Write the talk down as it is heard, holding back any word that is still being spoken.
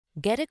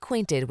Get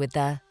acquainted with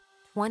the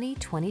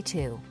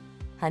 2022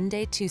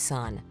 Hyundai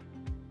Tucson.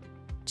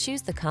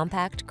 Choose the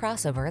compact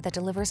crossover that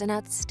delivers an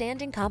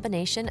outstanding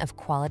combination of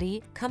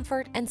quality,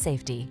 comfort, and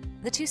safety.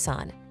 The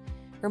Tucson.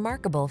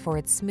 Remarkable for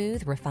its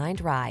smooth, refined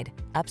ride,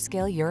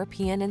 upscale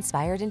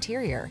European-inspired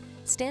interior,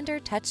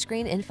 standard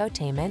touchscreen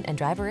infotainment and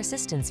driver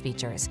assistance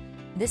features,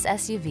 this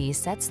SUV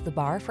sets the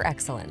bar for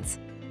excellence.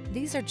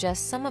 These are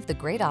just some of the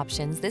great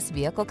options this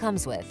vehicle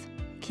comes with: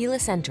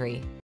 keyless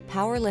entry,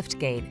 power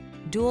liftgate,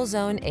 dual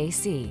zone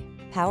AC,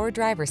 power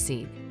driver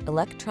seat,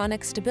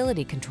 electronic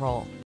stability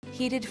control,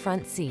 heated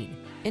front seat,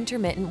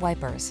 intermittent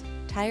wipers,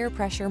 tire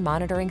pressure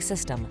monitoring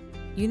system,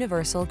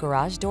 universal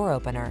garage door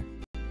opener,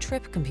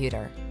 trip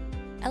computer.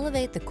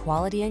 Elevate the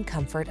quality and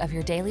comfort of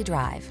your daily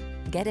drive.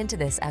 Get into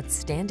this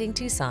outstanding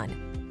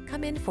Tucson.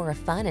 Come in for a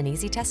fun and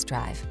easy test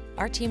drive.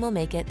 Our team will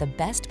make it the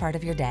best part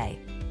of your day.